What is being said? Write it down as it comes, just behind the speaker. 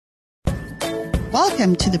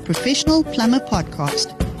Welcome to the Professional Plumber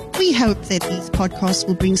Podcast. We hope that these podcasts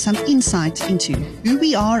will bring some insight into who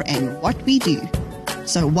we are and what we do.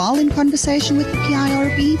 So while in conversation with the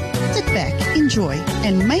PIRB, sit back, enjoy,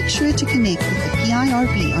 and make sure to connect with the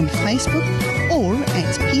PIRB on Facebook or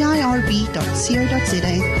at pirb.co.za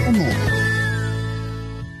for more.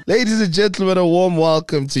 Ladies and gentlemen, a warm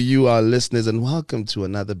welcome to you, our listeners, and welcome to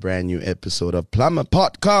another brand new episode of Plumber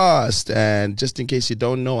Podcast. And just in case you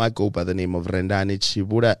don't know, I go by the name of Rendani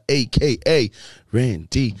Chibura, a.k.a.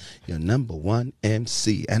 Randy, your number one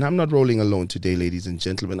MC. And I'm not rolling alone today, ladies and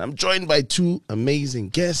gentlemen. I'm joined by two amazing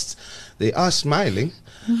guests. They are smiling,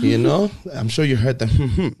 you know. I'm sure you heard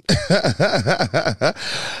them.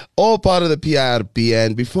 All part of the PIRB.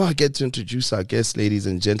 And before I get to introduce our guests, ladies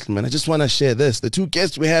and gentlemen, I just want to share this. The two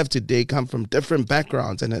guests we have today come from different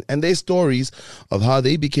backgrounds, and their stories of how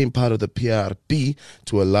they became part of the PIRB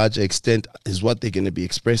to a larger extent is what they're going to be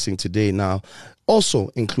expressing today now, also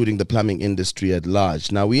including the plumbing industry at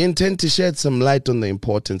large. Now, we intend to shed some light on the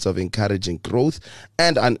importance of encouraging growth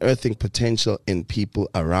and unearthing potential in people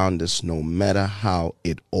around us, no matter how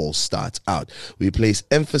it all starts out. We place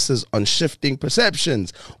emphasis on shifting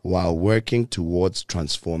perceptions while working towards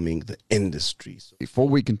transforming the industry. Before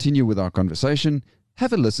we continue with our conversation,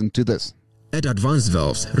 have a listen to this. At Advanced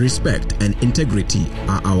Valves, respect and integrity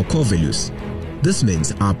are our core values. This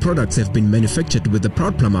means our products have been manufactured with the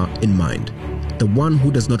proud plumber in mind. The one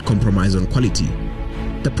who does not compromise on quality.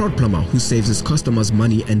 The proud plumber who saves his customers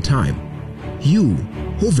money and time. You,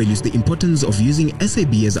 who values the importance of using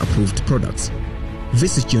SABS approved products.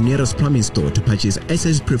 Visit your nearest plumbing store to purchase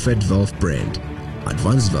SA's preferred valve brand.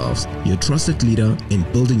 Advanced Valves, your trusted leader in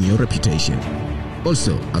building your reputation.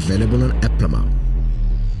 Also available on App Plumber.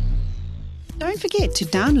 Don't forget to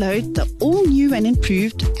download the all-new and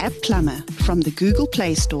improved App Plumber from the Google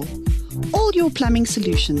Play Store. All your plumbing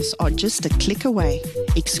solutions are just a click away,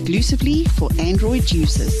 exclusively for Android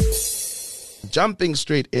users. Jumping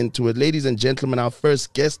straight into it, ladies and gentlemen, our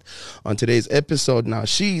first guest on today's episode. Now,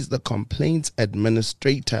 she's the complaints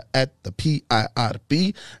administrator at the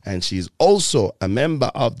PIRB, and she's also a member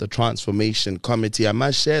of the transformation committee. I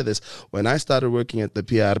must share this. When I started working at the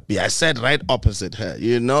PIRB, I sat right opposite her,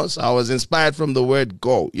 you know, so I was inspired from the word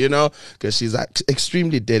go, you know, because she's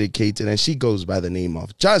extremely dedicated, and she goes by the name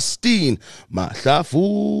of Justine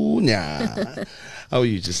Matlafunya. How are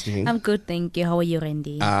you, Justine? I'm good, thank you. How are you,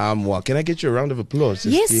 Randy? Well, can I get you a round of applause,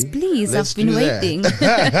 Justine? Yes, please. I've been waiting.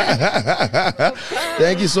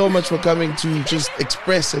 Thank you so much for coming to just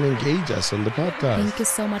express and engage us on the podcast. Thank you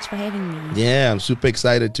so much for having me. Yeah, I'm super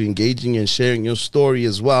excited to engaging you and sharing your story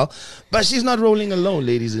as well. But she's not rolling alone,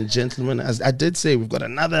 ladies and gentlemen. As I did say, we've got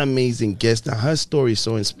another amazing guest. Now, her story is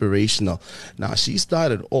so inspirational. Now, she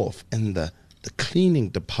started off in the cleaning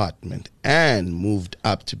department and moved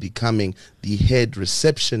up to becoming the head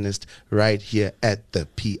receptionist right here at the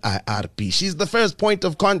PIRB. She's the first point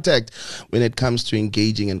of contact when it comes to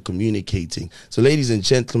engaging and communicating. So, ladies and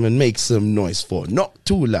gentlemen, make some noise for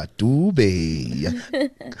Noktula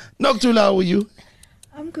Dube. Noktula, how are you?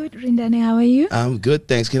 I'm good, Rindani. How are you? I'm good,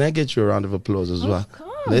 thanks. Can I get you a round of applause as well? Of course.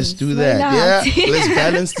 Let's do that. Yeah, let's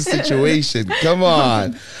balance the situation. Come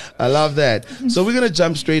on. I love that. So we're going to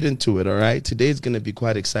jump straight into it, all right? Today's going to be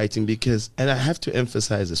quite exciting because, and I have to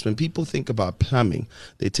emphasize this, when people think about plumbing,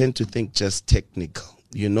 they tend to think just technical.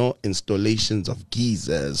 You know, installations of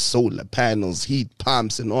geysers, solar panels, heat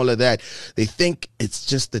pumps, and all of that. They think it's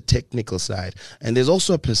just the technical side. And there's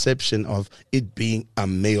also a perception of it being a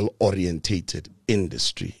male-orientated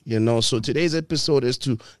industry, you know. So today's episode is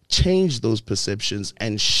to change those perceptions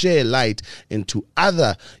and share light into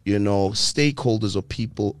other, you know, stakeholders or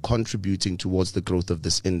people contributing towards the growth of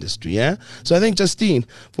this industry. Yeah. So I think, Justine,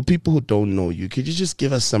 for people who don't know you, could you just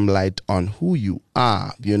give us some light on who you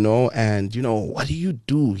are, you know, and, you know, what do you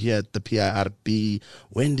do here at the PIRB?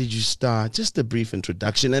 When did you start? Just a brief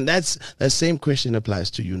introduction. And that same question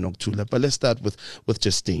applies to you, Noktula. But let's start with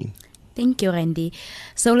Justine. Thank you, Randy.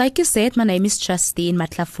 So like you said, my name is Justine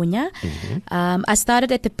Matlafunya. I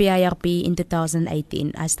started at the PIRB in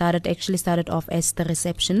 2018. I actually started off as the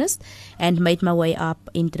receptionist and made my way up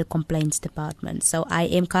into the complaints department. So I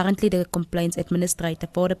am currently the complaints administrator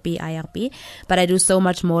for the PIRB, but I do so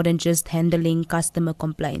much more than just handling customer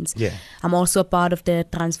complaints. Yeah. I'm also a part of the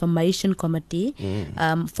transformation committee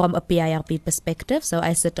from a PIRB perspective. So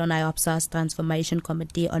I sit on IOPSA's transformation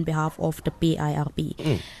committee on behalf of the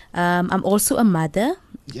PIRB. I'm also a mother.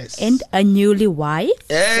 Yes. And a newly wife.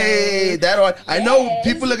 Hey, that one. I know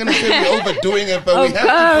people are going to say we're overdoing it, but we have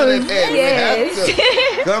to put it in. Yes. We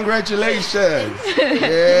have to. Congratulations.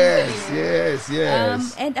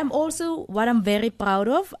 Yes. And I'm also, what I'm very proud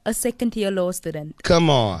of, a second-year law student. Come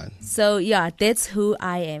on. So, yeah, that's who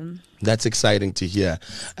I am. That's exciting to hear.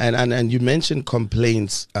 And you mentioned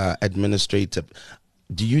complaints administrative.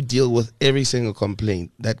 Do you deal with every single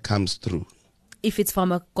complaint that comes through? If it's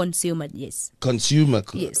from a consumer, yes. Consumer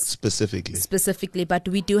Yes. specifically. But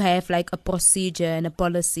we do have like a procedure and a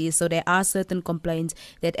policy. So there are certain complaints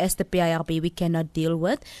that as the PIRB we cannot deal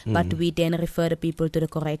with, but we then refer the people to the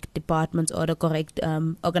correct departments or the correct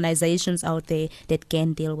organizations out there that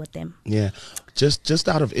can deal with them. Yeah. Just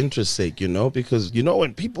out of interest sake, because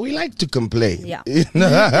when people, we like to complain. Yeah.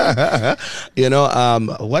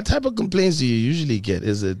 What type of complaints do you usually get?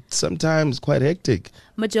 Is it sometimes quite hectic?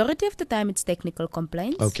 Majority of the time it's technical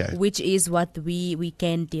complaints, Okay. which is what we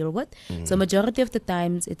can deal with. So majority of the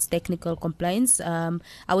times it's technical complaints. I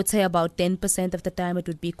would say about 10% of the time it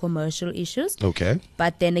would be commercial issues. Okay.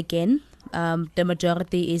 But then again, the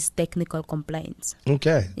majority is technical complaints.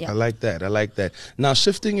 Okay. Yeah. I like that. Now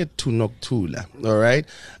shifting it to Nokuthula, all right?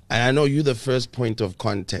 And I know you're the first point of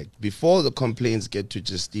contact. Before the complaints get to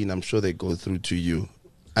Justine, I'm sure they go through to you.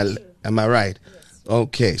 Am I right? Yes.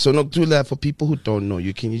 Okay. So Nokuthula, for people who don't know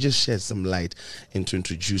you, can you just shed some light into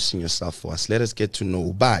introducing yourself for us? Let us get to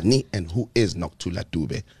know Ubani and who is Nokuthula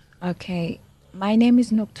Dube. Okay. My name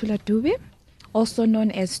is Nokuthula Dube, also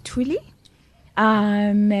known as Tuli.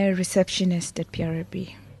 I'm a receptionist at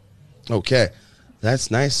PIRB. Okay.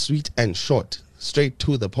 That's nice, sweet, and short. Straight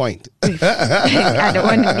to the point. I don't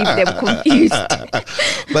want to leave them confused.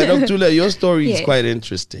 But Nokuthula, your story is Yeah. quite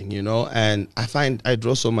interesting, and I find I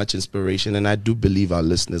draw so much inspiration, and I do believe our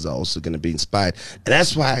listeners are also going to be inspired. And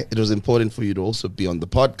that's why it was important for you to also be on the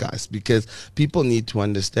podcast, because people need to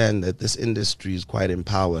understand that this industry is quite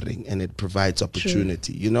empowering and it provides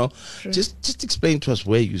opportunity, True. Just explain to us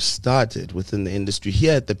where you started within the industry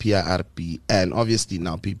here at the PIRB, and obviously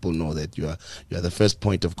now people know that you are the first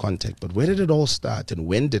point of contact, but where did it all start and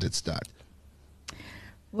when did it start?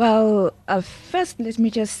 Well, first, let me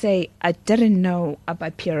just say I didn't know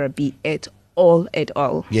about PIRB at all.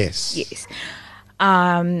 Yes.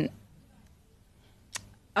 I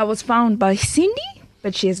was found by Cindy,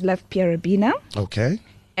 but she has left PIRB now. Okay.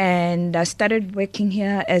 And I started working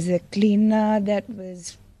here as a cleaner. That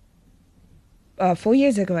was 4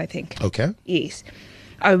 years ago, I think. Okay. Yes.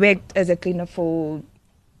 I worked as a cleaner for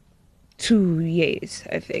 2 years,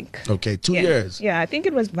 I think. Okay, 2 Yeah. years. Yeah, I think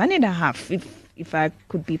it was 1.5, if I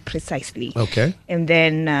could be precisely. Okay. And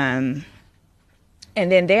then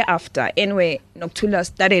thereafter, anyway, Nokuthula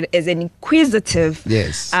started as an inquisitive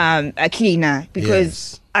Yes. a cleaner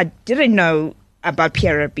because I didn't know about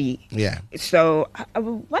PIRB. Yeah. So I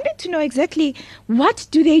wanted to know exactly what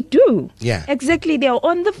do they do. Yeah. Exactly, they're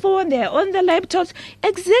on the phone, they're on the laptops.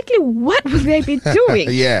 Exactly what would they be doing?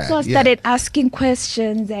 Yeah, So I started asking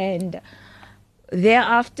questions, and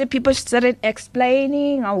thereafter people started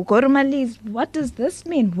explaining, what does this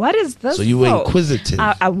mean? What is this? So you were for?" inquisitive.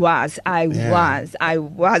 I was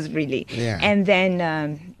really. Yeah. And then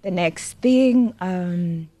the next thing,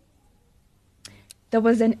 there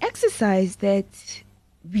was an exercise that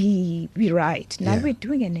we write. Now Yeah. we're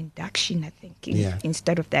doing an induction, I think, Yeah.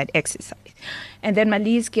 instead of that exercise. And then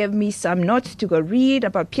Malise gave me some notes to go read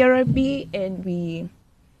about PIRB, and we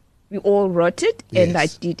all wrote it, and I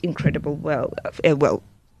Yes. did incredible well.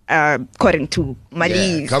 According to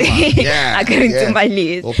Malise. Yeah, come on. Yeah. According to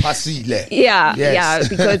Malise. Opasile. Yeah, Yes. yeah,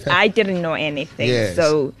 because I didn't know anything. Yes.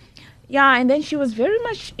 So, yeah, and then she was very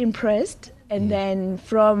much impressed. And then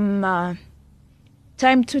from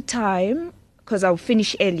time to time, because I'll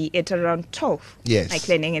finish early at around 12, Yes. my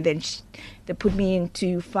cleaning, and then they put me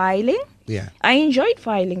into filing. Yeah. I enjoyed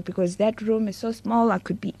filing because that room is so small. I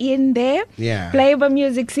could be in there, Yeah. play the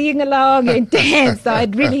music, sing along, and dance. So I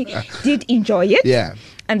really did enjoy it. Yeah.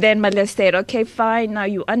 And then Malise said, okay, fine, now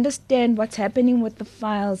you understand what's happening with the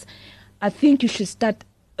files. I think you should start,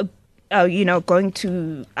 going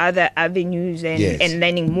to other avenues and, Yes. and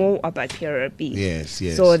learning more about PIRB. Yes.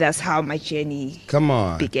 So that's how my journey Come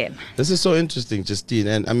on. began. This is so interesting, Justine.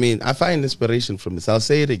 And I mean, I find inspiration from this. I'll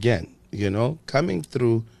say it again, coming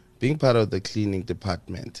through, being part of the cleaning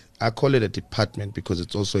department. I call it a department because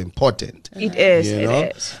it's also important. It is, You know?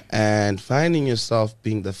 it is. And finding yourself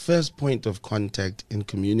being the first point of contact in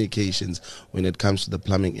communications when it comes to the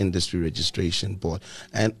Plumbing Industry Registration Board.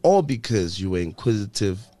 And all because you were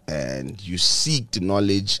inquisitive and you seeked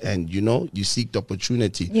knowledge and, you seeked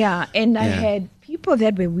opportunity. Yeah, and I Yeah. had people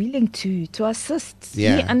that were willing to assist me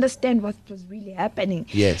Yeah. understand what was really happening.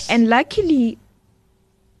 Yes. And luckily,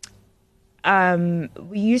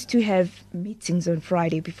 we used to have meetings on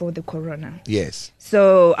Friday before the corona. Yes.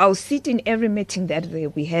 So I'll sit in every meeting that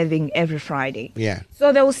we're having every Friday. Yeah.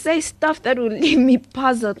 So they will say stuff that will leave me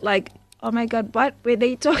puzzled, like, oh my God, what were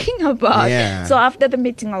they talking about? Yeah. So after the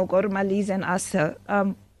meeting, I'll go to Malise and ask her,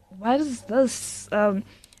 what is this?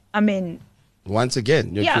 Once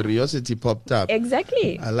again, your Yeah. curiosity popped up.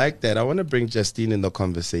 Exactly. I like that. I want to bring Justine in the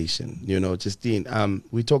conversation. Justine,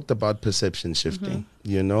 we talked about perception shifting,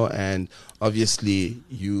 and obviously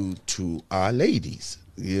you two are ladies,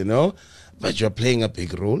 but you're playing a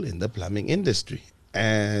big role in the plumbing industry.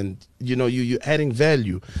 And, you're adding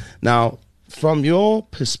value. Now, from your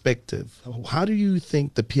perspective, how do you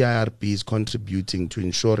think the PIRB is contributing to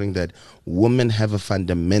ensuring that women have a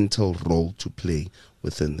fundamental role to play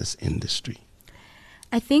within this industry?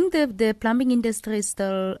 I think the plumbing industry is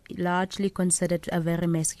still largely considered a very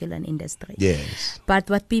masculine industry. Yes. But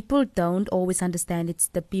what people don't always understand, it's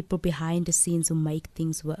the people behind the scenes who make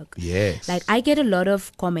things work. Yes. Like I get a lot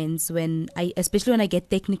of comments especially when I get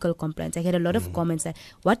technical complaints, I get a lot of comments like,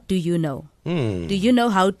 what do you know? Do you know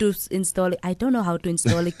how to install it? I don't know how to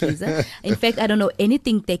install a geyser. In fact, I don't know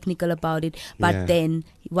anything technical about it. But then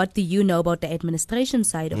what do you know about the administration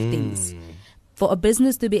side of things? For a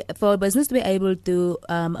business to be able to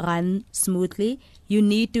run smoothly, you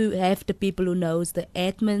need to have the people who knows the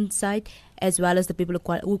admin side as well as the people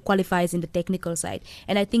who qualifies in the technical side.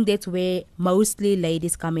 And I think that's where mostly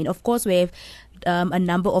ladies come in. Of course, we have a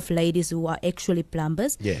number of ladies who are actually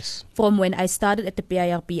plumbers. Yes. From when I started at the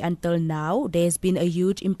PIRB until now, there's been a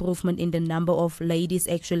huge improvement in the number of ladies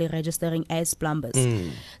actually registering as plumbers.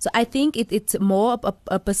 So I think it's more of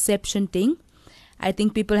a perception thing. I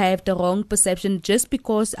think people have the wrong perception. Just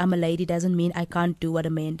because I'm a lady doesn't mean I can't do what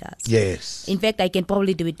a man does. Yes. In fact, I can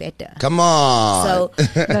probably do it better. Come on. So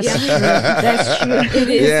That's true. That's true. it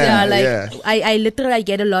is. Yeah. I literally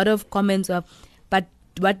get a lot of comments of, but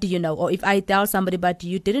what do you know? Or if I tell somebody, but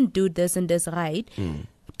you didn't do this and this right.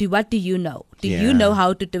 What do you know? Do you know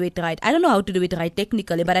how to do it right? I don't know how to do it right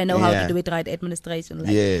technically, but I know how to do it right administration.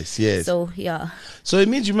 Yes. So, yeah. So it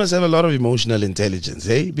means you must have a lot of emotional intelligence,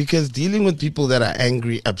 eh? Because dealing with people that are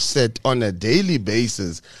angry, upset on a daily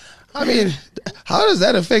basis, I mean, how does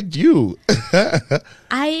that affect you?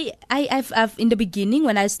 I've in the beginning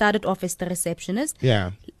when I started off as the receptionist,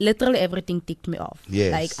 literally everything ticked me off.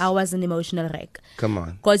 Yes. Like I was an emotional wreck. Come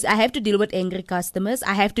on. Because I have to deal with angry customers.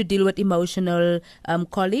 I have to deal with emotional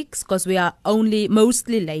colleagues because we are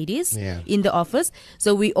mostly ladies in the office.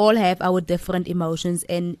 So we all have our different emotions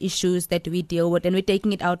and issues that we deal with, and we're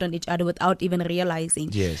taking it out on each other without even realizing.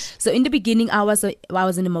 Yes. So in the beginning, I was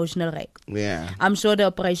an emotional wreck. Yeah. I'm sure the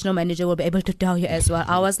operational manager will be able to tell you as well.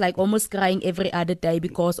 I was like almost crying every other day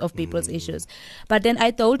because of people's issues. But then I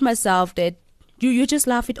told myself that you just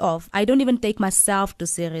laugh it off. I don't even take myself too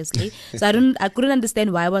seriously. So I couldn't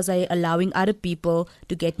understand why was I allowing other people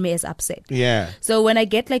to get me as upset. Yeah. So when I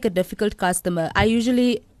get like a difficult customer, I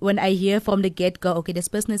usually, when I hear from the get-go, okay, this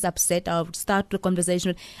person is upset, I'll start the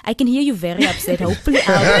conversation. I can hear you very upset. Hopefully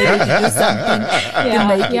I'll be able to do something to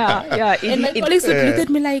make it. And my colleagues would look at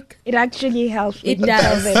me like... It actually helps. It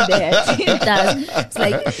does. It does. It's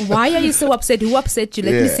like, why are you so upset? Who upset you?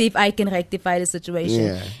 Let me see if I can rectify the situation.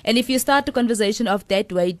 Yeah. And if you start the conversation off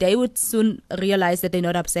that way, they would soon realize that they're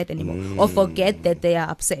not upset anymore or forget that they are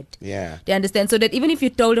upset. Yeah. They understand? So that even if you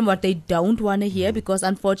told them what they don't want to hear, because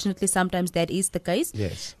unfortunately sometimes that is the case.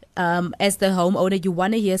 Yes. As the homeowner, you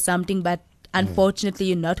want to hear something, but unfortunately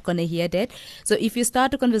you're not going to hear that. So if you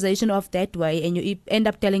start a conversation off that way and you end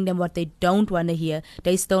up telling them what they don't want to hear,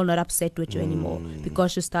 they're still not upset with you anymore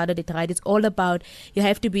because you started it right. It's all about, you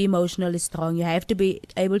have to be emotionally strong. You have to be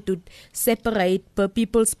able to separate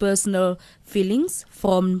people's personal feelings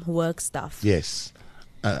from work stuff. Yes.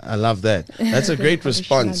 I love that. That's a great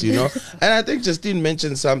response, And I think Justine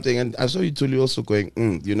mentioned something, and I saw you Tuli also going,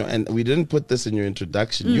 and we didn't put this in your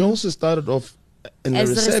introduction. You also started off in the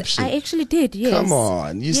reception. I actually did, yes. Come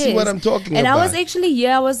on. You see what I'm talking about. And I was actually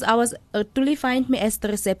here. I was Tuli find me as the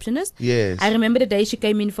receptionist. Yes. I remember the day she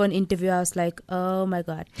came in for an interview. I was like, oh my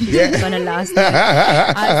God, it's not gonna last.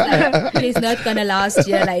 I was like, it's not gonna last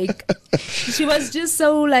here. Like, she was just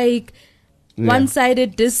so like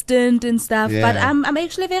one-sided, distant and stuff. Yeah. But I'm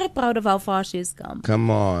actually very proud of how far she's come.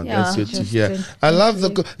 Come on, Yeah. that's good to hear. I love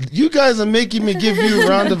you guys are making me give you a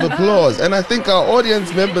round of applause, and I think our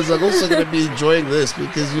audience members are also going to be enjoying this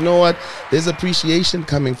because you know what? There's appreciation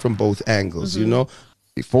coming from both angles.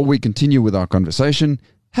 Before we continue with our conversation,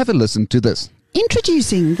 have a listen to this.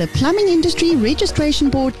 Introducing the Plumbing Industry Registration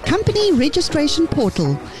Board Company Registration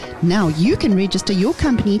Portal. Now you can register your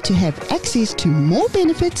company to have access to more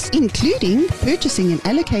benefits, including purchasing and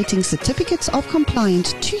allocating certificates of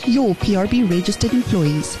compliance to your PRB registered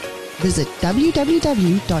employees. Visit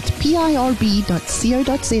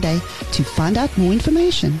www.pirb.co.za to find out more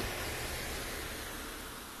information.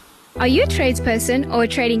 Are you a tradesperson or a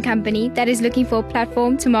trading company that is looking for a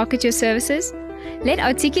platform to market your services? Let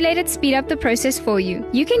Articulated speed up the process for you.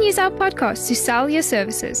 You can use our podcast to sell your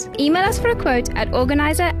services. Email us for a quote at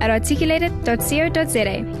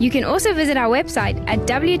organizer@articulated.co.za. You can also visit our website at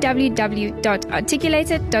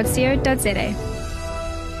www.articulated.co.za.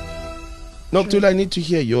 Noktula, I need to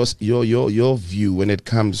hear your view when it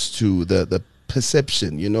comes to the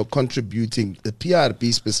perception, contributing, the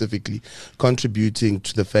PRB specifically, contributing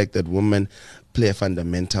to the fact that women play a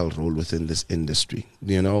fundamental role within this industry.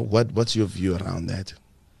 What's your view around that?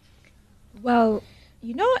 Well,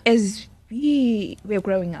 as we were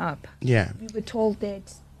growing up, we were told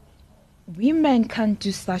that women can't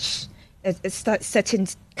do such certain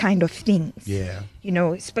kind of things. Yeah.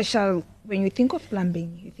 Especially when you think of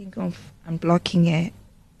plumbing, you think of unblocking a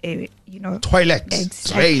toilet,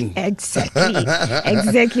 drain.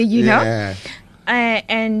 Exactly, Yeah.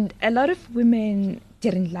 And a lot of women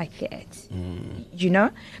didn't like that,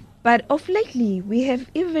 But of lately, we have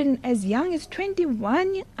even as young as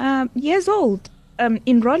 21 years old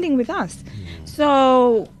enrolling with us.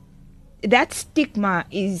 So that stigma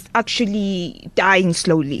is actually dying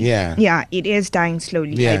slowly. Yeah, it is dying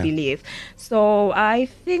slowly, I believe. So I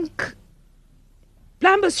think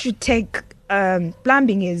plumbers should take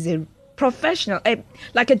plumbing as a professional,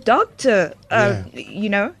 like a doctor,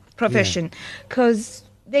 profession, because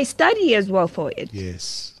they study as well for it.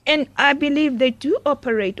 Yes. And I believe they do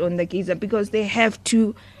operate on the geyser because they have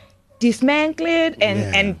to dismantle it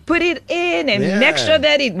and put it in and make sure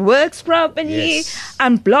that it works properly,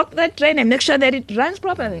 unblock that drain and make sure that it runs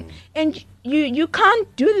properly. And you can't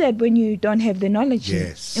do that when you don't have the knowledge.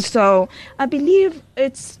 Yes. So I believe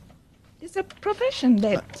it's a profession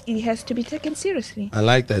that it has to be taken seriously. I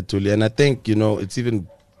like that, Tuli. And I think, it's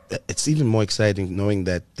even more exciting knowing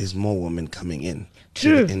that there's more women coming in.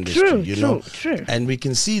 True, the industry, true. And we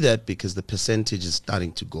can see that because the percentage is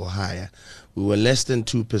starting to go higher. We were less than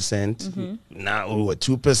 2%. Now we were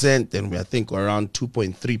 2%. Then I think we're around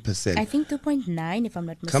 2.3%. I think 2.9 if I'm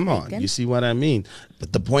not mistaken. Come on, you see what I mean?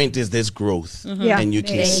 But the point is there's growth. And you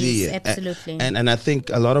can see it. Absolutely. And I think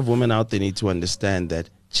a lot of women out there need to understand that.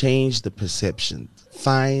 Change the perception.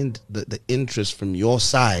 Find the interest from your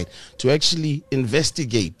side to actually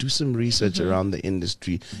investigate, do some research around the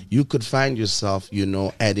industry. You could find yourself,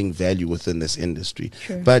 adding value within this industry.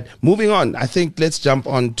 Sure. But moving on, I think let's jump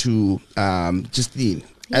on to Justine.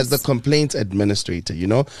 As the complaints administrator,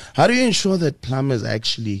 how do you ensure that plumbers are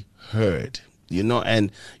actually heard?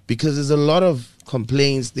 And because there's a lot of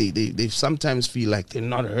complaints, they sometimes feel like they're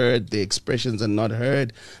not heard, their expressions are not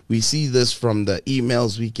heard. We see this from the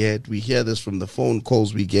emails we get, we hear this from the phone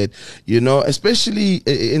calls we get, especially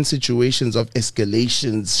in situations of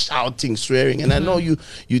escalations, shouting, swearing. And I know you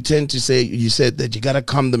tend to say, you said that you got to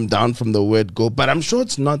calm them down from the word go, but I'm sure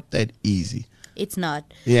it's not that easy. It's not.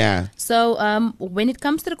 Yeah. So when it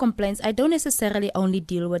comes to the complaints, I don't necessarily only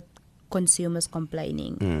deal with consumers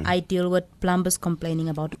complaining. I deal with plumbers complaining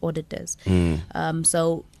about auditors.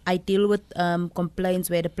 So I deal with complaints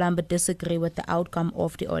where the plumber disagree with the outcome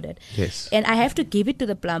of the audit. Yes. And I have to give it to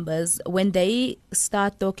the plumbers. When they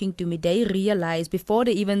start talking to me, they realize before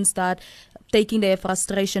they even start taking their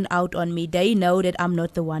frustration out on me, they know that I'm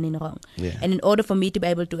not the one in wrong. Yeah. And in order for me to be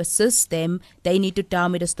able to assist them, they need to tell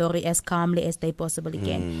me the story as calmly as they possibly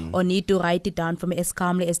can, or need to write it down for me as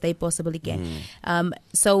calmly as they possibly can.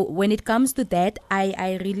 So when it comes to that,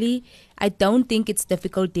 I don't think it's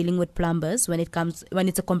difficult dealing with plumbers when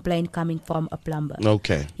it's a complaint coming from a plumber.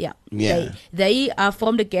 Okay. Yeah. Yeah. They are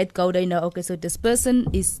from the get-go, they know, okay, so this person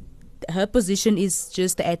her position is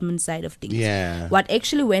just the admin side of things. Yeah. What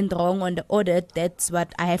actually went wrong on the audit, that's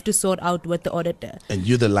what I have to sort out with the auditor. And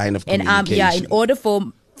you're the line of communication. And in order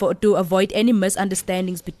to avoid any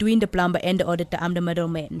misunderstandings between the plumber and the auditor, I'm the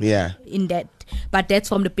middleman. Yeah. In that. But that's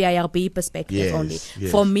from the PIRB perspective only. Yes.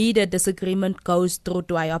 For me, the disagreement goes through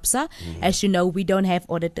to IOPSA. As you know, we don't have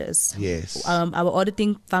auditors. Yes. Our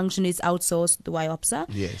auditing function is outsourced to IOPSA.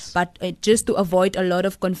 Yes. But just to avoid a lot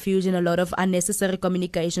of confusion, a lot of unnecessary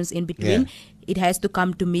communications in between, it has to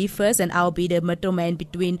come to me first, and I'll be the middleman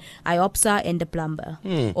between IOPSA and the plumber,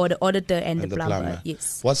 or the auditor and the plumber.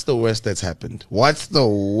 Yes. What's the worst that's happened? What's the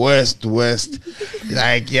worst?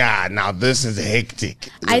 Now this is hectic.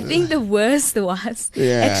 I think the worst was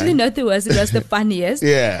actually not the worst, it was the funniest.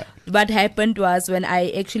 what happened was when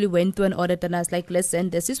I actually went to an audit and I was like,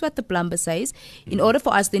 listen, this is what the plumber says. In order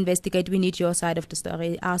for us to investigate, we need your side of the story.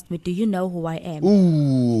 He asked me, do you know who I am?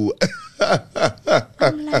 Ooh.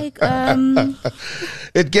 I'm like,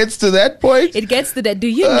 It gets to that point? It gets to that. Do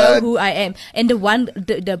you know who I am? And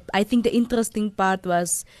I think the interesting part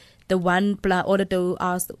was the one auditor who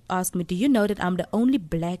asked me, do you know that I'm the only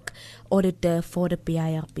black auditor for the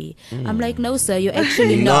PIRB? I'm like, no, sir, you're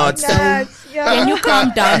actually not. So can you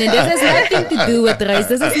calm down? And this has nothing to do with race.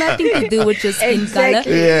 This has nothing to do with your skin color.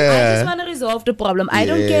 Yeah. I just want to resolve the problem. I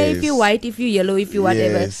don't care if you're white, if you're yellow, if you're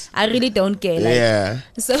whatever. Yes. I really don't care. Like,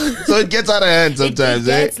 So it gets out of hand sometimes.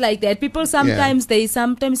 It gets like that. People sometimes, they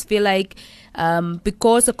sometimes feel like,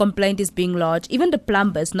 because a complaint is being lodged, even the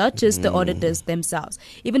plumbers, not just the auditors themselves,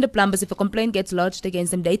 even the plumbers, if a complaint gets lodged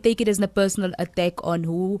against them, they take it as a personal attack on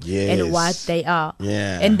who and what they are.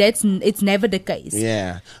 And it's never the case.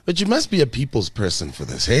 But you must be a people's person for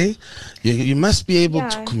this, hey? You must be able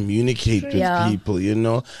to communicate with people, you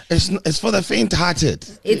know. It's for the faint-hearted.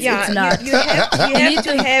 It's not. You have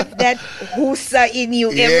to have that husa in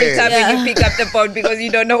you every time when you pick up the phone, because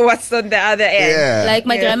you don't know what's on the other end. Like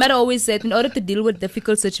my grandmother always said, in order to deal with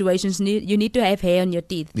difficult situations, you need to have hair on your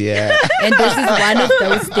teeth. And this is one of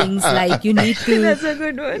those things. Like, you need to. That's a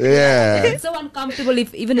good one. It's so uncomfortable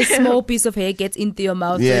if even a small piece of hair gets into your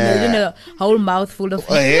mouth. You know, a whole mouth full of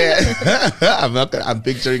hair. I'm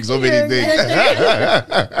picturing so many things.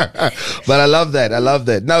 But I love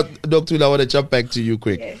that. Now, Dr. Willa, I want to jump back to you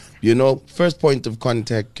quick. Yes. You know, first point of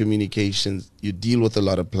contact, communications, you deal with a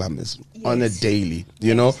lot of plumbers on a daily,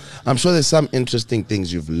 you know. I'm sure there's some interesting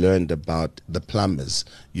things you've learned about the plumbers,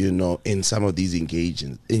 you know, in some of these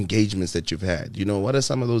engagements that you've had. You know, what are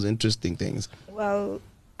some of those interesting things? Well,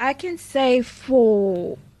 I can say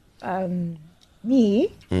for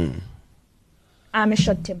me, I'm a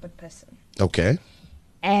short-tempered person. Okay.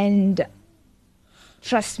 And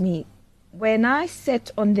trust me, when I sat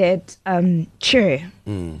on that chair,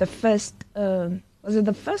 the first, was it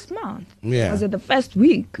the first month? Was it the first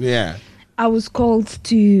week? I was called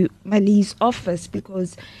to Mali's office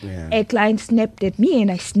because a client snapped at me and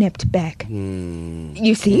I snapped back.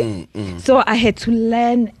 You see? So I had to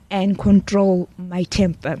learn and control my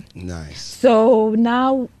temper. Nice. So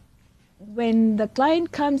now when the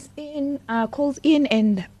client comes in, calls in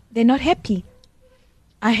and they're not happy,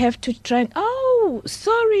 I have to try and, oh,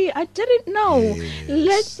 sorry, I didn't know.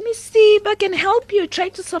 Let me see if I can help you. Try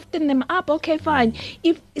to soften them up. Okay, fine.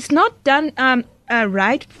 If it's not done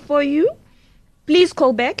right for you, please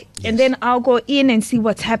call back and then I'll go in and see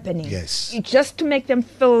what's happening. Just to make them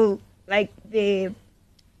feel like they're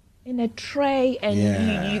in a tray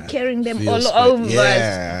and you're carrying them all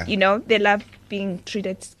over. You know, they love being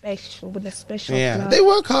treated special with a special love. They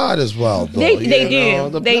work hard as well, though. They know?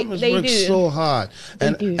 do. The plumbers work so hard.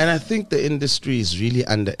 And I think the industry is really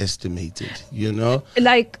underestimated, you know?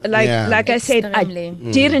 Like I said, I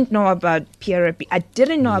didn't know about PIRB. I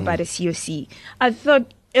didn't know about a COC. I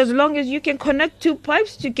thought as long as you can connect two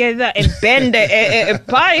pipes together and bend a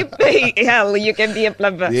pipe, hell, you can be a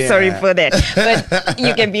plumber. Sorry for that. But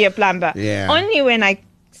you can be a plumber. Only when I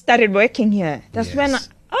started working here, that's when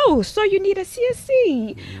so you need a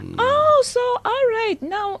CSC. Oh, so all right,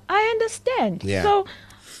 now I understand. So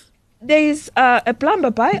there's a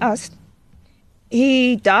plumber by us.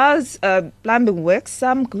 He does plumbing work,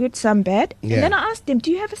 some good, some bad. And then I asked him, do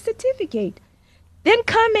you have a certificate? Then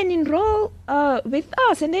come and enroll with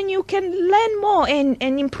us, and then you can learn more and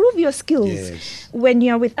improve your skills when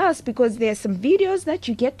you're with us, because there's some videos that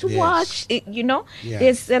you get to watch, you know.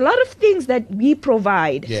 There's a lot of things that we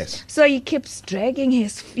provide. So he keeps dragging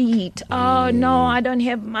his feet. Oh, no, I don't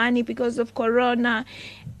have money because of Corona.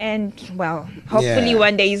 And, well, hopefully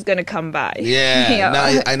one day he's going to come by.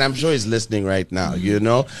 Now, and I'm sure he's listening right now, you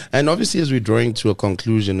know. And obviously, as we're drawing to a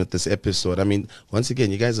conclusion with this episode, I mean, once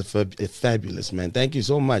again, you guys are fabulous, man. Thank you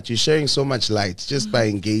so much. You're sharing so much light just by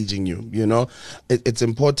engaging you know. It's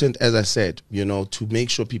important, as I said, you know, to make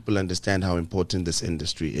sure people understand how important this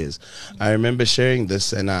industry is. I remember sharing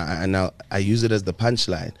this, and I use it as the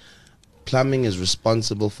punchline. Plumbing is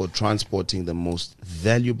responsible for transporting the most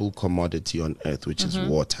valuable commodity on earth, which is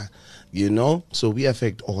water. You know, so we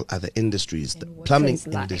affect all other industries. The plumbing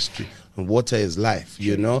industry, and water is life,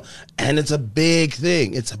 you know, and it's a big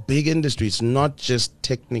thing. It's a big industry. It's not just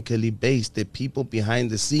technically based. There are people behind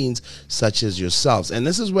the scenes, such as yourselves. And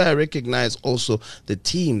this is where I recognize also the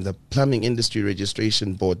team, the Plumbing Industry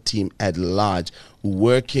Registration Board team at large,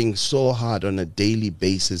 working so hard on a daily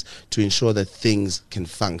basis to ensure that things can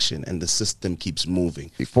function and the system keeps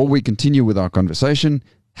moving. Before we continue with our conversation,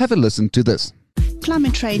 have a listen to this.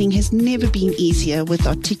 Plumber training has never been easier with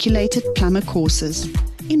articulated plumber courses.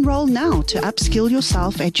 Enroll now to upskill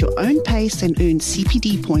yourself at your own pace and earn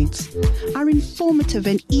CPD points. Our informative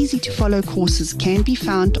and easy to follow courses can be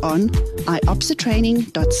found on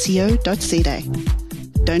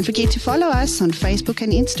iopsatraining.co.za. Don't forget to follow us on Facebook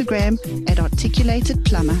and Instagram at Articulated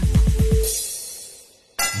Plumber.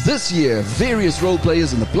 This year, various role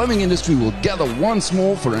players in the plumbing industry will gather once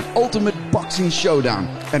more for an ultimate boxing showdown,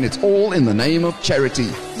 and it's all in the name of charity.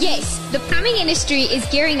 Yes, the plumbing industry is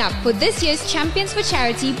gearing up for this year's Champions for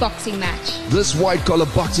Charity boxing match. This white-collar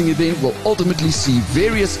boxing event will ultimately see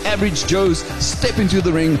various average Joes step into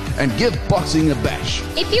the ring and give boxing a bash.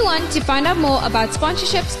 If you want to find out more about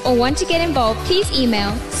sponsorships or want to get involved, please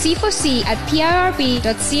email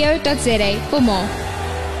c4c@pirb.co.za for more.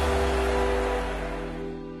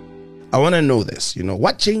 I want to know this.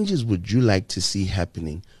 What changes would you like to see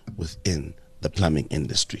happening within the plumbing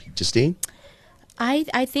industry? Justine? I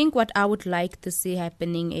think what I would like to see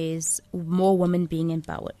happening is more women being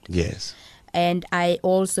empowered. Yes. And I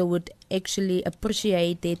also would actually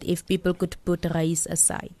appreciate it if people could put race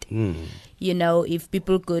aside. If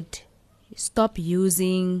people could stop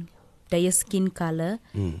using their skin color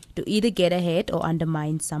to either get ahead or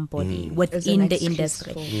undermine somebody within the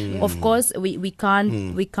industry. Of course, we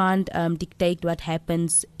can't dictate what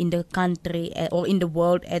happens in the country or in the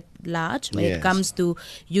world at large when it comes to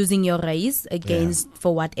using your race against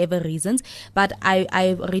for whatever reasons. But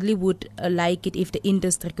I really would like it if the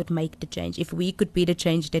industry could make the change, if we could be the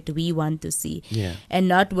change that we want to see, and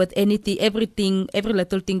not with every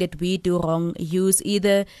little thing that we do wrong, use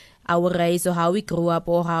either our race or how we grew up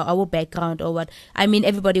or how our background or what. I mean,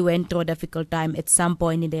 everybody went through a difficult time at some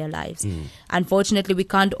point in their lives. Unfortunately, we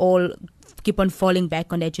can't all keep on falling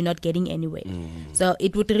back on that. You're not getting anywhere. So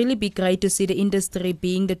it would really be great to see the industry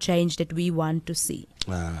being the change that we want to see.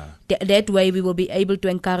 That way we will be able to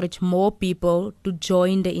encourage more people to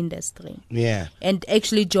join the industry. And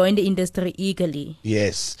actually join the industry eagerly.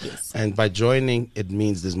 Yes. And by joining, it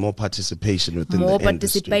means there's more participation within the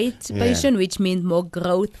industry. More participation, which means more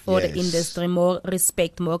growth for the industry, more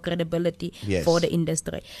respect, more credibility for the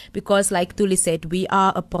industry. Because like Tuli said, we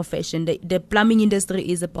are a profession. The plumbing industry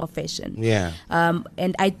is a profession.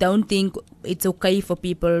 And I don't think it's okay for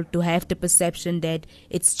people to have the perception that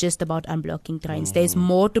it's just about unblocking drains. There's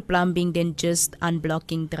more to plumbing than just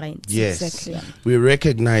unblocking drains. Yes. Exactly. We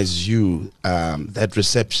recognize you, that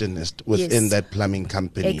receptionist within that plumbing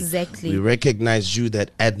company. Exactly. We recognize you,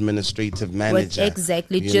 that administrative manager.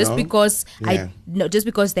 Exactly. Just because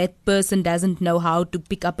that person doesn't know how to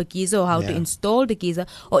pick up a geyser or how to install the geyser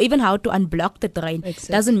or even how to unblock the drain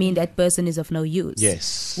doesn't mean that person is of no use.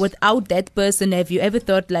 Yes. Without that person, have you ever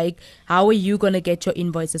thought how are you going to get your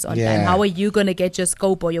invoices on time? How are you going to get your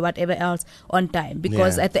scope or your whatever else on time?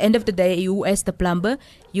 Because at the end of the day, you as the plumber,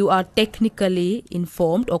 you are technically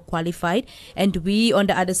informed or qualified, and we on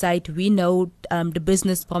the other side, we know the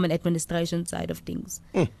business from an administration side of things.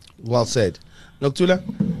 Well said. Noktula,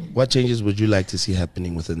 what changes would you like to see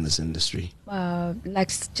happening within this industry?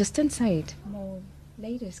 Like Justin said, more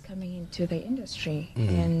ladies coming into the industry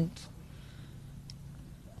and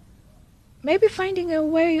maybe finding a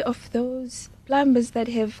way of those plumbers that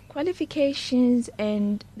have qualifications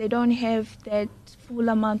and they don't have that full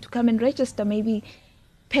amount to come and register, maybe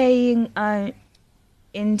paying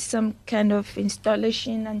in some kind of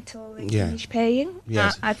installation until they finish paying.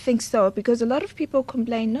 I think so, because a lot of people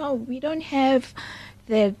complain, no, we don't have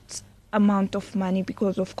that amount of money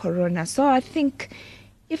because of Corona. So I think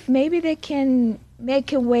if maybe they can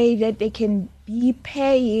make a way that they can be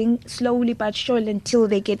paying slowly but surely until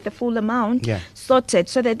they get the full amount sorted,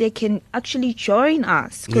 so that they can actually join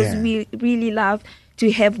us, because we really love to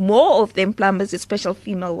have more of them plumbers, especially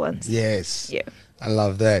female ones. I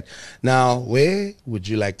love that. Now, where would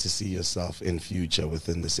you like to see yourself in future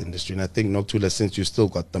within this industry? And I think, Noktula, since you still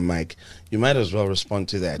got the mic, you might as well respond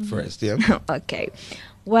to that first. Okay.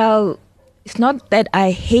 Well, it's not that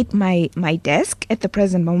I hate my desk at the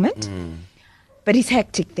present moment, but it's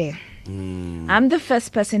hectic there. I'm the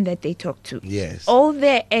first person that they talk to. All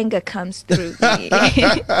their anger comes through me.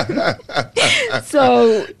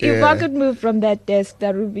 So if I could move from that desk,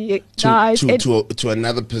 that would be nice. To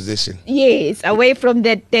another position. Yes, away from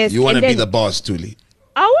that desk. You want to be the boss, Tuli?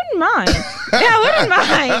 I wouldn't mind. I wouldn't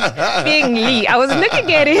mind being Lee. I was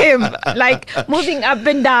looking at him like moving up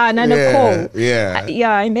and down on a call.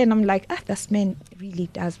 And then I'm like, this man really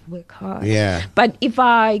does work hard. But if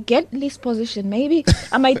I get Lee's position, maybe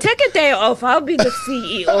I might take a day off. I'll be the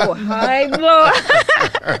CEO. Hi, bro.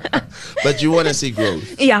 But you want to see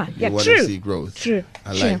growth. You want to see growth. True.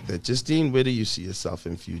 I like that. Justine, where do you see yourself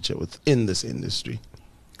in future within this industry?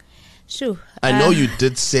 Sure. I know you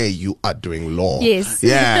did say you are doing law. Yes.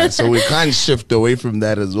 Yeah, so we can't shift away from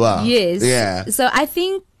that as well. Yes. Yeah. So I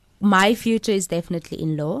think my future is definitely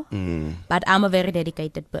in law, but I'm a very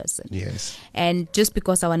dedicated person. Yes. And just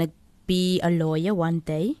because I want to be a lawyer one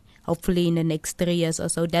day, hopefully in the next 3 years or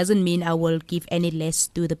so, doesn't mean I will give any less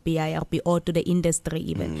to the PIRB or to the industry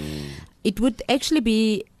even. It would actually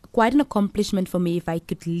be quite an accomplishment for me if I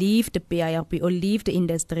could leave the PIRB or leave the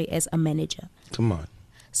industry as a manager. Come on.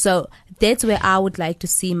 So that's where I would like to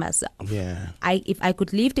see myself. Yeah. If I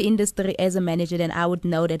could leave the industry as a manager, then I would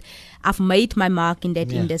know that I've made my mark in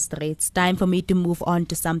that industry. It's time for me to move on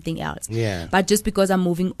to something else. Yeah. But just because I'm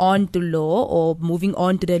moving on to law or moving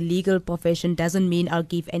on to the legal profession doesn't mean I'll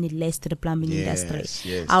give any less to the plumbing industry.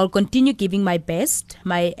 Yes. I'll continue giving my best,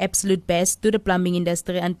 my absolute best to the plumbing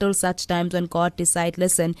industry until such times when God decides,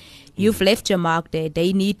 listen, you've left your mark there.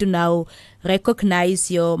 They need to now recognize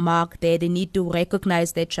your mark there. They need to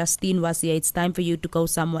recognize that Justine was here. It's time for you to go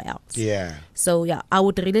somewhere else. Yeah. So yeah, I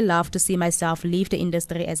would really love to see myself leave the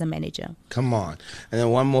industry as a manager. Come on. And then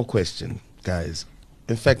one more question, guys.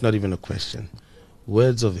 In fact, not even a question.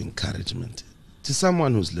 Words of encouragement to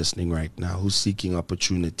someone who's listening right now, who's seeking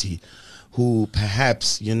opportunity, who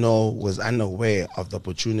perhaps, was unaware of the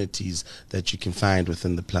opportunities that you can find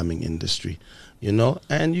within the plumbing industry,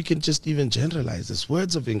 and you can just even generalize this.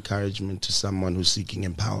 Words of encouragement to someone who's seeking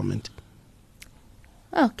empowerment.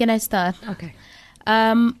 Oh, can I start? Okay.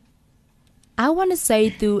 I want to say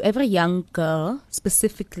to every young girl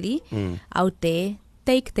specifically out there,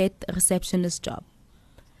 take that receptionist job.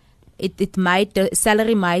 The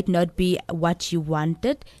salary might not be what you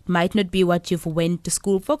wanted. It might not be what you've went to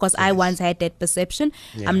school for, because I once had that perception.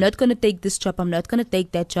 Yeah. I'm not going to take this job. I'm not going to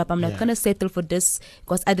take that job. I'm not going to settle for this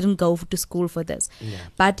because I didn't go to school for this. Yeah.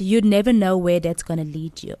 But you never know where that's going to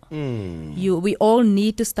lead you. We all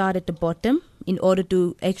need to start at the bottom in order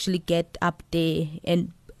to actually get up there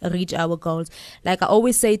and reach our goals. Like I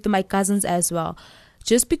always say to my cousins as well,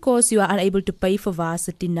 just because you are unable to pay for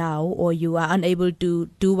varsity now or you are unable to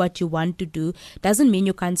do what you want to do doesn't mean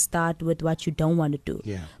you can't start with what you don't want to do.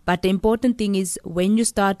 Yeah. But the important thing is when you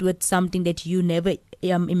start with something that you never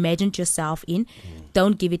imagined yourself in,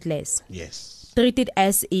 don't give it less. Yes. Treat it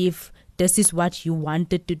as if this is what you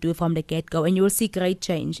wanted to do from the get-go, and you will see great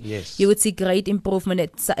change. Yes. You would see great improvement.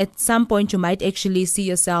 At some point, you might actually see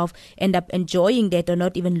yourself end up enjoying that or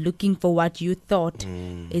not even looking for what you thought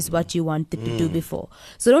is what you wanted to do before.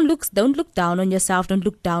 So don't look down on yourself. Don't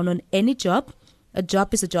look down on any job. A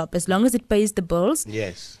job is a job. As long as it pays the bills.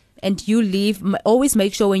 Yes. And you leave, always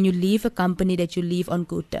make sure when you leave a company that you leave on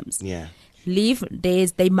good terms. Yeah. Leave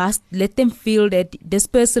days, they must let them feel that this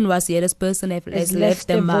person was here, this person has left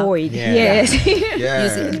them out. Void. Yeah. Yes.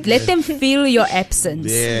 Yeah. Let them feel your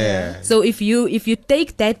absence. Yeah. So if you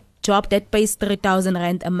take that job that pays 3,000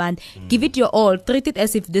 rand a month, give it your all. Treat it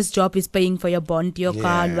as if this job is paying for your bond, your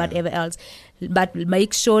car, and whatever else. But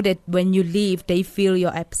make sure that when you leave, they feel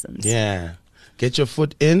your absence. Yeah. Get your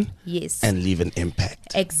foot in, yes, and leave an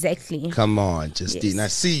impact. Exactly. Come on, Justine. Yes. I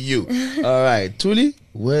see you. All right, Thuli,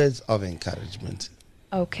 words of encouragement.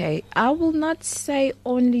 Okay, I will not say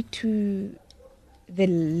only to the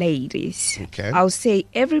ladies. Okay. I'll say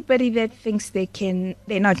everybody that thinks they're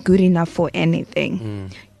not good enough for anything.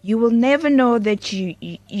 You will never know that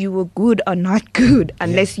you were good or not good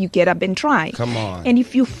unless you get up and try. Come on. And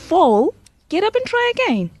if you fall, get up and try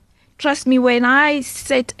again. Trust me, when I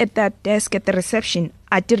sat at that desk at the reception,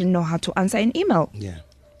 I didn't know how to answer an email. Yeah.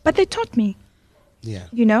 But they taught me. Yeah.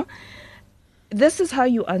 This is how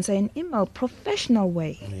you answer an email, professional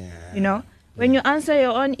way. Yeah. When you answer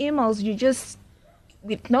your own emails, you just,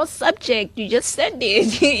 with no subject, you just send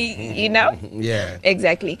it, Yeah.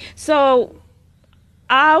 Exactly. So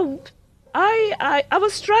I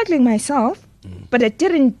was struggling myself, but I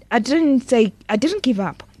didn't give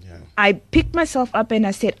up. Yeah. I picked myself up and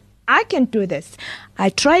I said, I can do this.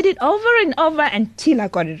 I tried it over and over until I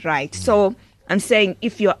got it right. So I'm saying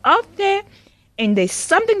if you're out there and there's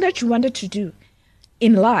something that you wanted to do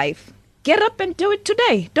in life, get up and do it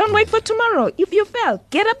today. Don't wait for tomorrow. If you fail,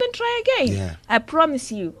 get up and try again. Yeah. I promise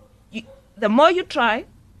you, the more you try,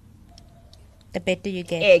 the better you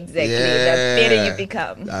get. Exactly. The better you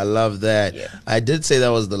become. I love that. Yeah. I did say that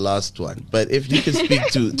was the last one. But if you can speak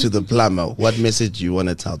to the plumber, what message do you want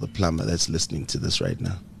to tell the plumber that's listening to this right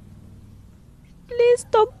now? Please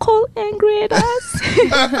don't call angry at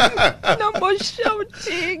us. No more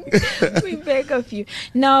shouting. We beg of you.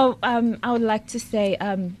 Now, I would like to say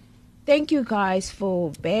thank you guys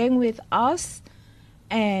for being with us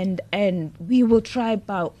and we will try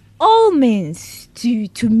by all means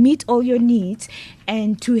to meet all your needs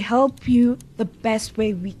and to help you the best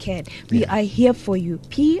way we can. We are here for you.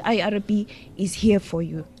 PIRB is here for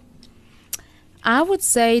you. I would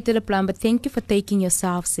say to the plumber, thank you for taking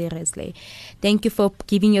yourself seriously. Thank you for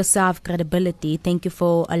giving yourself credibility. Thank you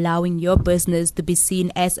for allowing your business to be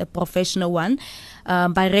seen as a professional one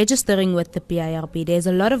by registering with the PIRB. There's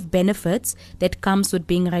a lot of benefits that comes with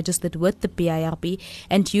being registered with the PIRB,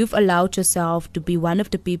 and you've allowed yourself to be one of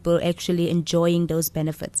the people actually enjoying those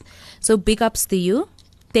benefits. So big ups to you.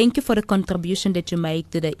 Thank you for the contribution that you make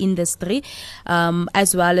to the industry,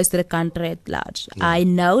 as well as to the country at large. Yeah. I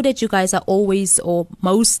know that you guys are always or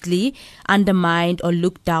mostly undermined or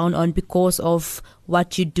looked down on because of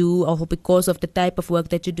what you do or because of the type of work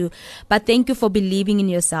that you do. But thank you for believing in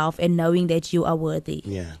yourself and knowing that you are worthy.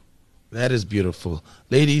 Yeah, that is beautiful.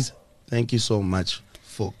 Ladies, thank you so much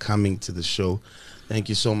for coming to the show. Thank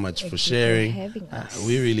you so much for sharing.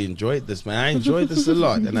 We really enjoyed this, man. I enjoyed this a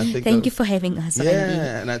lot, and I think. Thank you for having us.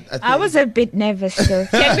 Yeah, and I was a bit nervous, so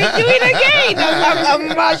can we do it again?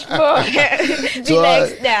 I'm much more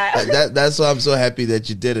relaxed now. That's why I'm so happy that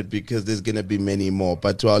you did it, because there's gonna be many more.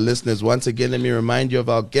 But to our listeners, once again, let me remind you of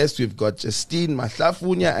our guests. We've got Justine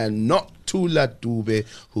Mahlafunya and Tula Dube,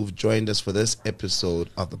 who've joined us for this episode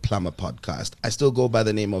of the Plumber Podcast. I still go by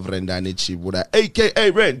the name of Rendani Chibuda,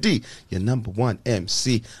 aka Randy, your number one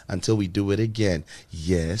MC, until we do it again.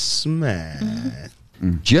 Yes, man.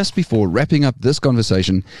 Just before wrapping up this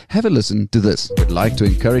conversation, have a listen to this. We'd like to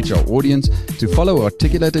encourage our audience to follow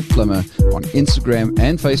Articulated Plumber on Instagram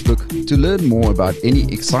and Facebook to learn more about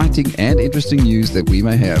any exciting and interesting news that we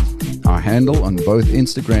may have. Our handle on both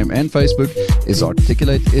Instagram and Facebook is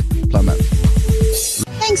Articulated Plumber.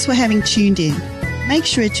 Thanks for having tuned in. Make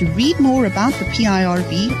sure to read more about the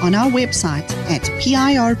PIRB on our website at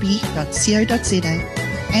pirb.co.za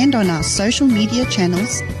and on our social media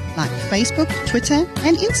channels like Facebook, Twitter,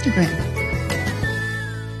 and Instagram.